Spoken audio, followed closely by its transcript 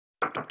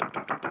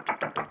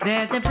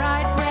There's a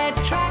bright red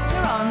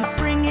tractor on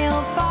Spring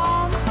Hill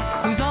Farm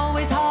who's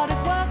always hard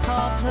at work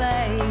or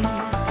play.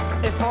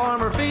 If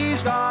Farmer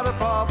Fee's got a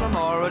problem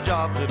or a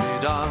job to be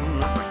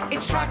done,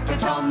 It's Tractor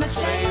Tom that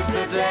saves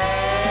the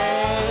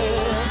day.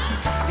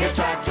 Here's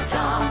Tractor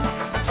Tom.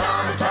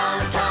 Tom,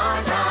 Tom,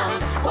 Tom,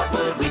 Tom. What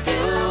would we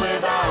do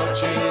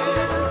without you?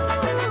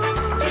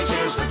 3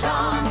 cheers for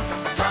Tom.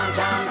 Tom,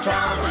 Tom,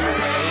 Tom,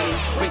 hooray.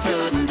 We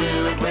couldn't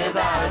do it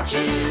without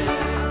you.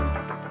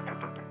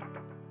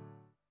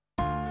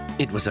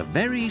 It was a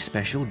very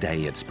special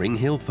day at Spring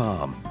Hill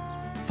Farm.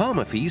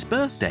 Farmer Fee's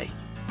birthday.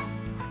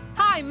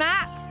 Hi,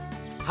 Matt.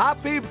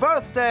 happy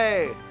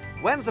birthday!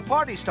 When's the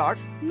party start?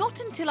 Not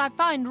until I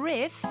find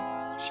Riff.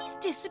 She's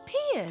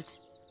disappeared.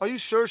 Are you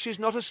sure she's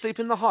not asleep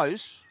in the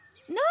house?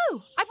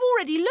 No, I've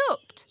already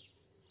looked.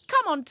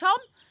 Come on, Tom.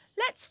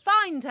 Let's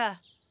find her.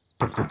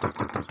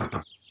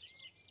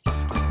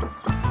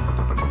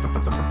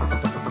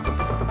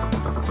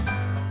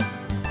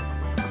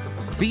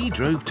 Fee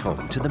drove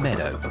Tom to the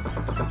meadow.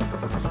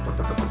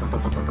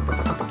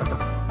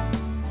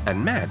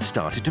 And Matt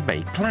started to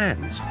make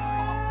plans.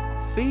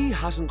 Fee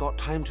hasn't got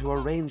time to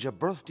arrange a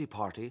birthday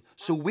party,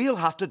 so we'll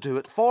have to do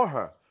it for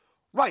her.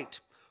 Right,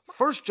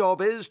 first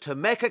job is to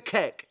make a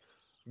cake.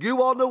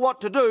 You all know what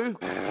to do.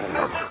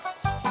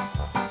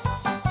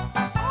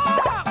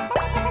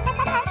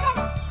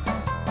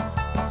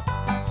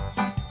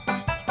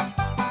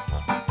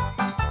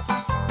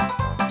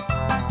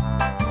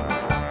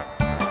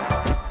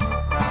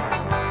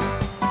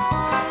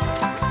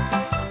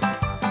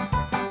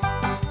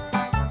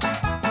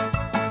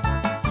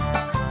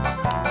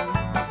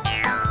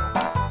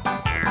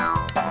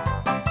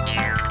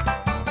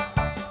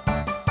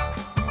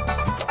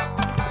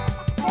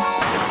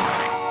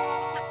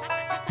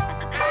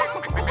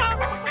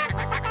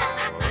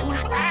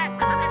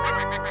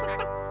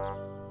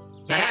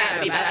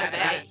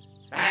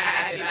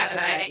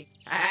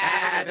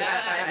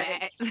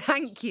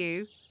 Thank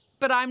you.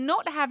 But I'm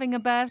not having a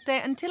birthday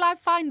until I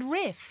find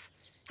Riff.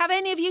 Have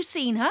any of you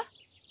seen her?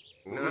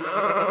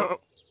 No.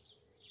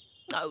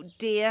 Oh,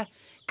 dear.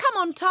 Come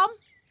on, Tom.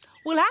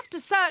 We'll have to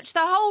search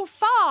the whole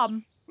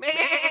farm.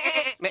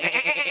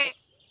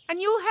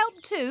 And you'll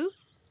help too?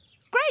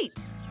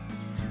 Great.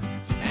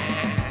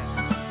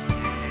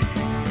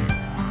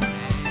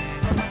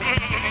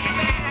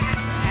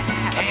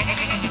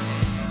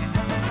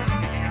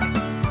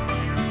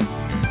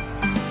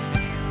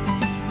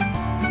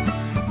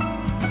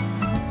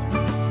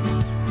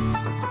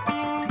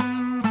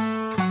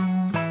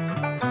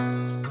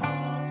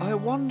 I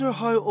wonder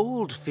how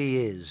old Fee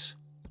is.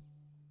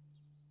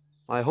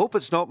 I hope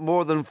it's not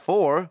more than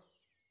 4.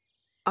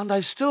 And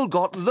I've still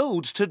got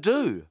loads to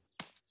do.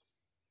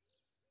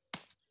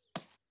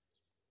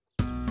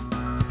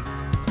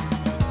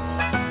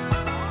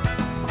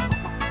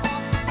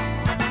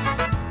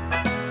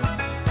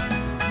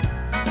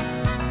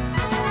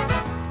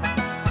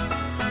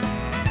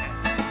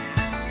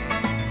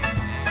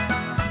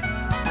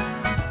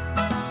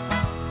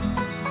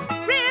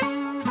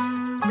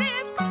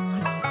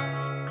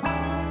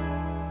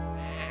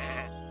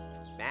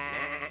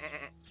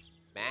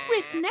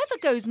 Riff never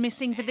goes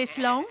missing for this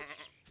long.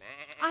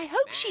 I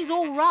hope she's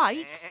all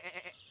right.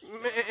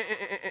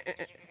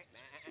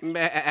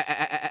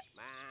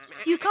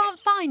 You can't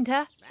find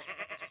her?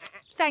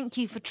 Thank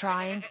you for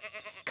trying.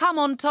 Come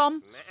on,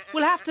 Tom.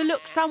 We'll have to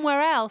look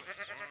somewhere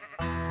else.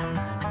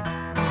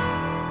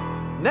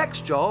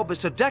 Next job is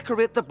to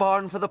decorate the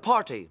barn for the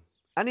party.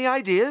 Any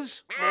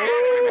ideas?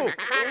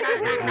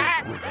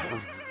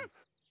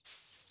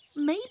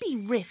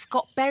 Maybe Riff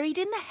got buried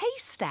in the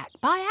haystack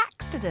by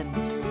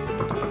accident.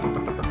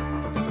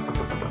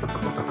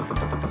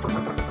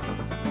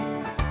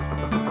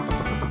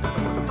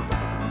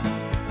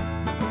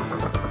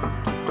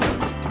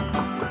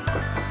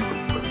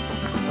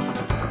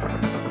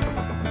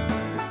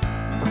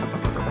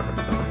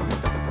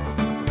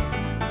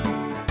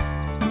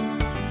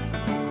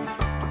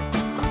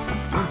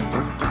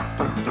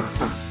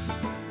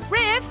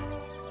 Riff,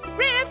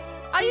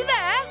 are you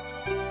there?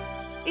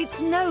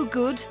 It's no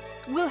good.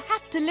 We'll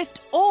have to lift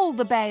all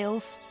the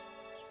bales.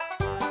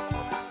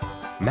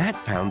 Matt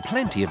found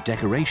plenty of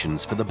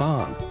decorations for the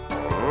barn.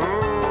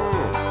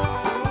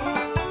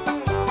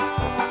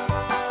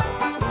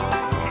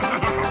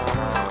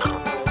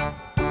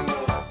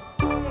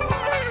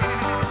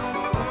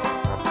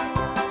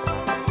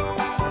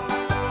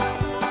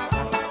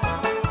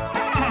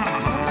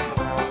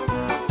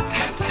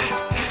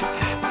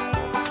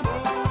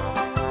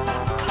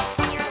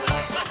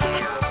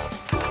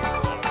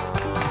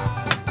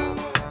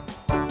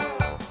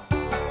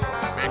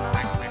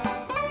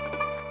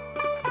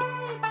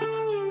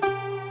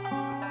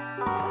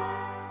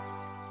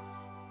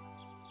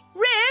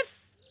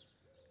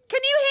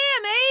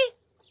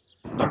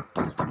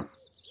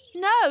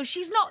 No,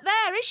 she's not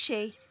there, is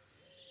she?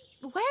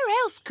 Where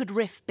else could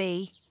Riff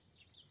be?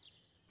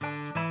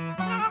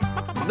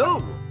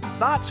 No,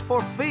 that's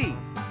for Fee.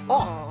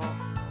 Off.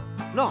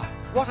 Now,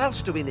 what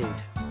else do we need?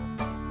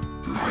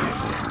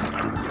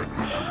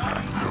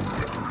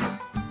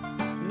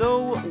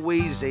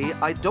 Wheezy,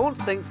 I don't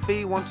think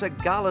Fee wants a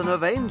gallon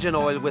of engine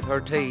oil with her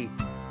tea.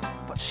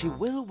 But she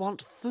will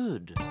want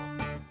food.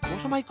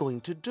 What am I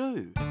going to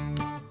do?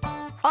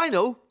 I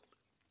know.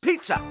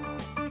 Pizza.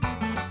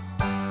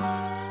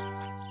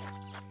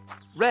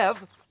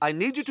 Rev, I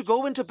need you to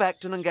go into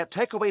Beckton and get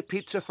takeaway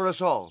pizza for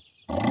us all.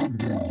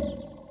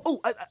 Oh,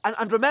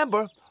 and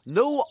remember,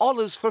 no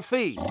olives for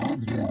Fee.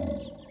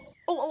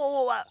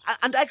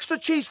 And extra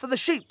cheese for the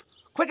sheep.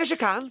 Quick as you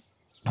can.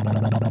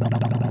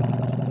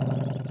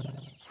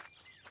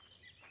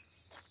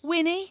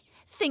 Winnie,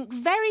 think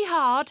very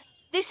hard.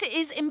 This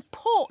is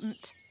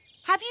important.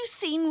 Have you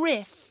seen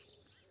Riff?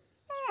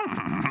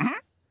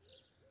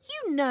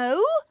 You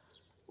know,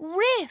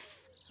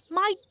 Riff,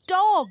 my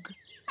dog.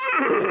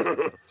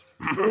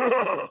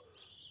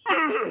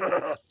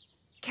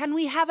 Can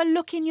we have a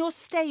look in your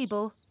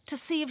stable to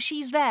see if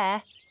she's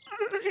there?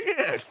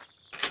 Yes.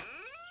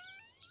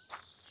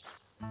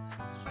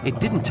 It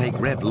didn't take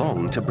Rev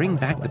long to bring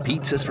back the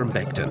pizzas from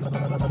Beckton.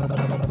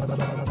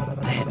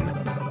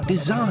 Then,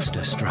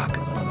 disaster struck.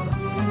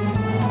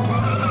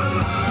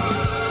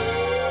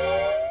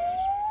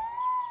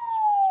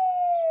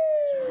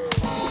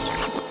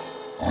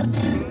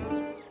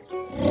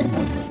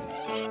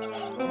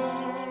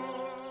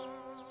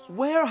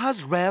 Where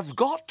has Rev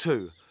got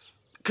to?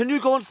 Can you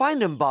go and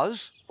find him,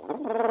 Buzz?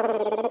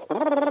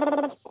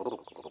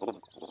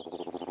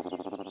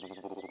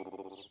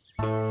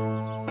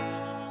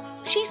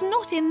 She's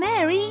not in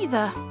there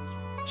either.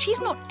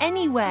 She's not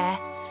anywhere.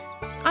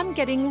 I'm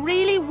getting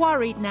really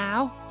worried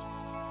now.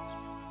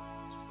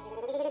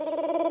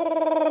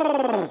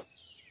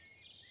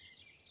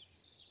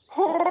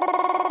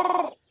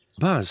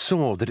 Buzz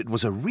saw that it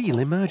was a real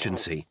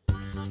emergency.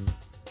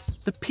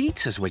 The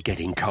pizzas were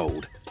getting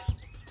cold.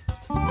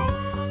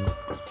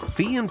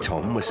 Fee and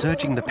Tom were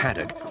searching the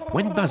paddock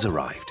when Buzz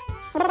arrived.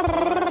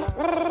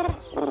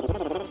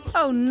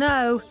 Oh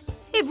no.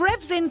 If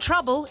Rev's in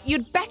trouble,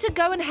 you'd better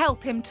go and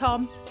help him,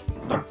 Tom.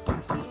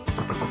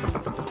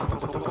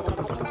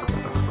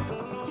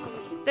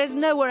 There's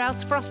nowhere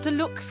else for us to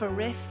look for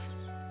Riff.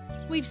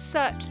 We've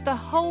searched the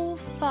whole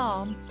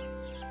farm.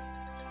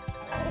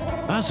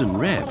 Buzz and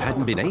Rev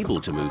hadn't been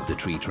able to move the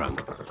tree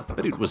trunk,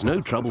 but it was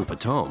no trouble for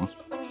Tom.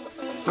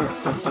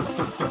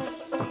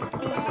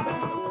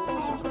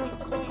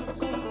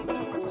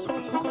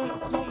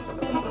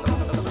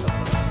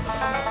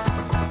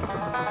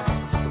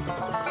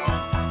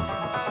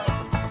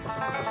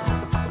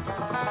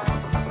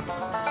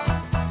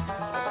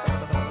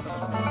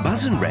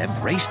 Buzz and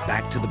Rev raced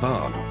back to the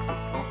barn.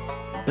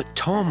 But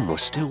Tom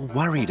was still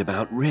worried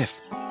about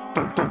Riff.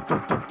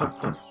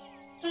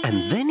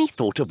 And then he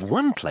thought of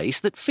one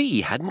place that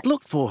Fee hadn't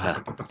looked for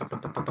her.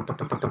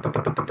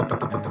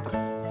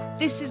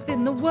 This has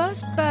been the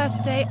worst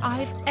birthday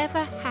I've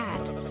ever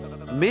had.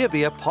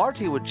 Maybe a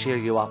party would cheer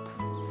you up.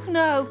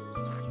 No.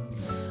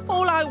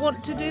 All I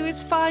want to do is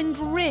find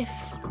Riff.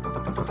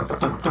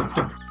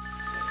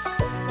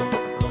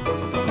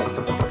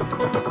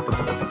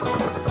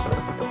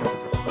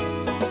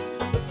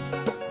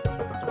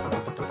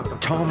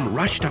 Tom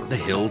rushed up the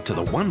hill to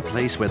the one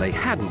place where they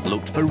hadn't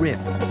looked for Riff.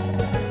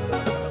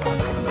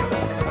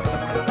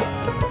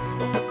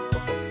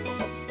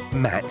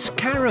 Matt's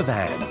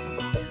caravan.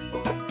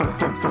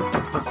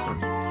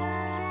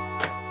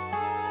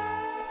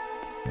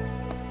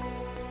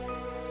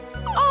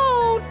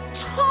 Oh,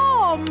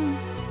 Tom!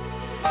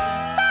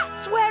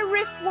 That's where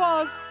Riff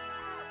was.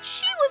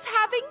 She was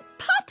having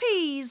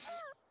puppies.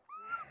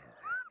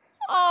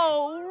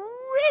 Oh,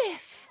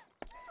 Riff!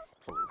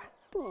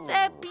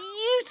 They're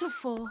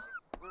beautiful.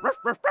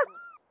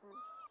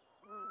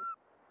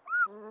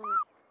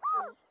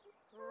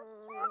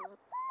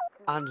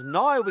 And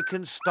now we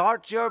can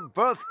start your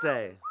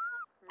birthday.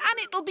 And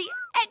it'll be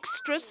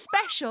extra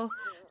special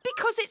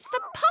because it's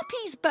the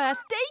puppy's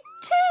birthday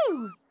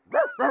too.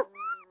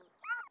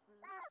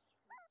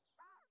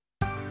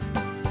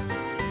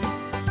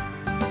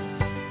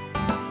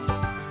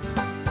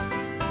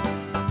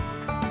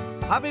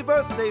 Happy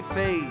birthday,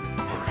 Fee.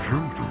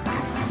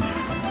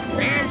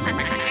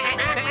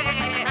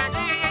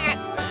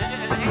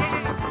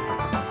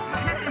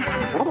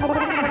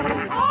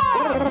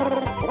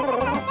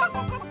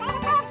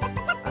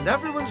 And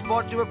everyone's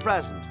bought you a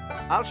present.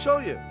 I'll show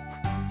you.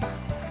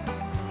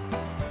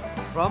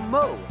 From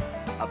Mo,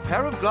 a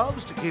pair of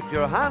gloves to keep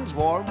your hands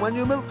warm when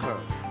you milk her.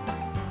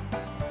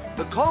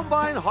 The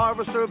Combine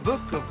Harvester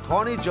Book of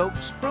Corny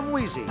Jokes from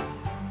Wheezy.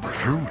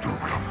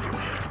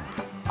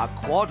 A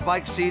quad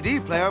bike CD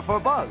player for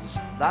Buzz.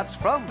 That's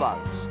from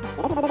Buzz.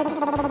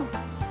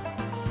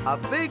 A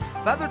big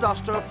feather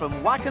duster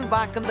from Whack and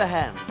Back and the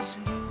Hens,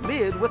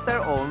 made with their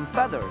own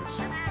feathers.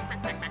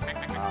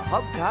 A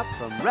hubcap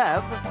from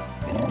Rev.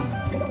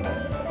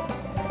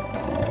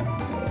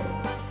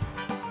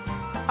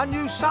 A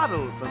new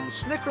saddle from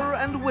Snicker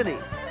and Winnie.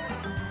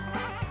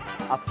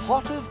 A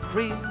pot of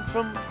cream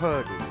from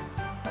Purdy.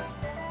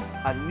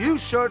 A new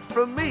shirt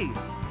from me,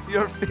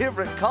 your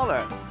favourite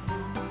colour.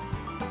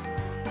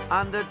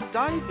 And a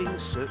diving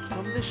suit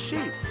from the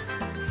sheep.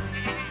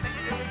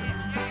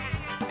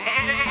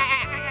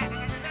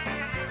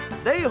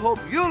 They hope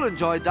you'll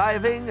enjoy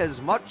diving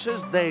as much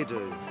as they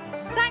do.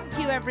 Thank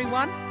you,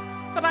 everyone.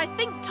 But I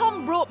think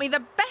Tom brought me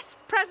the best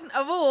present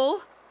of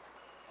all.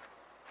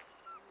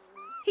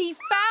 He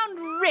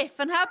found Riff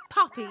and her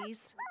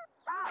puppies.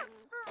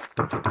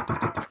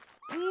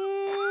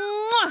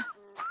 Mwah!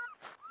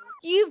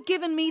 You've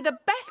given me the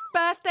best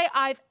birthday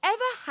I've ever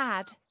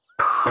had.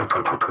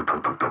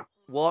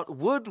 What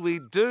would we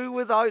do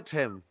without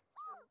him?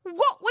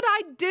 What would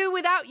I do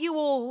without you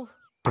all?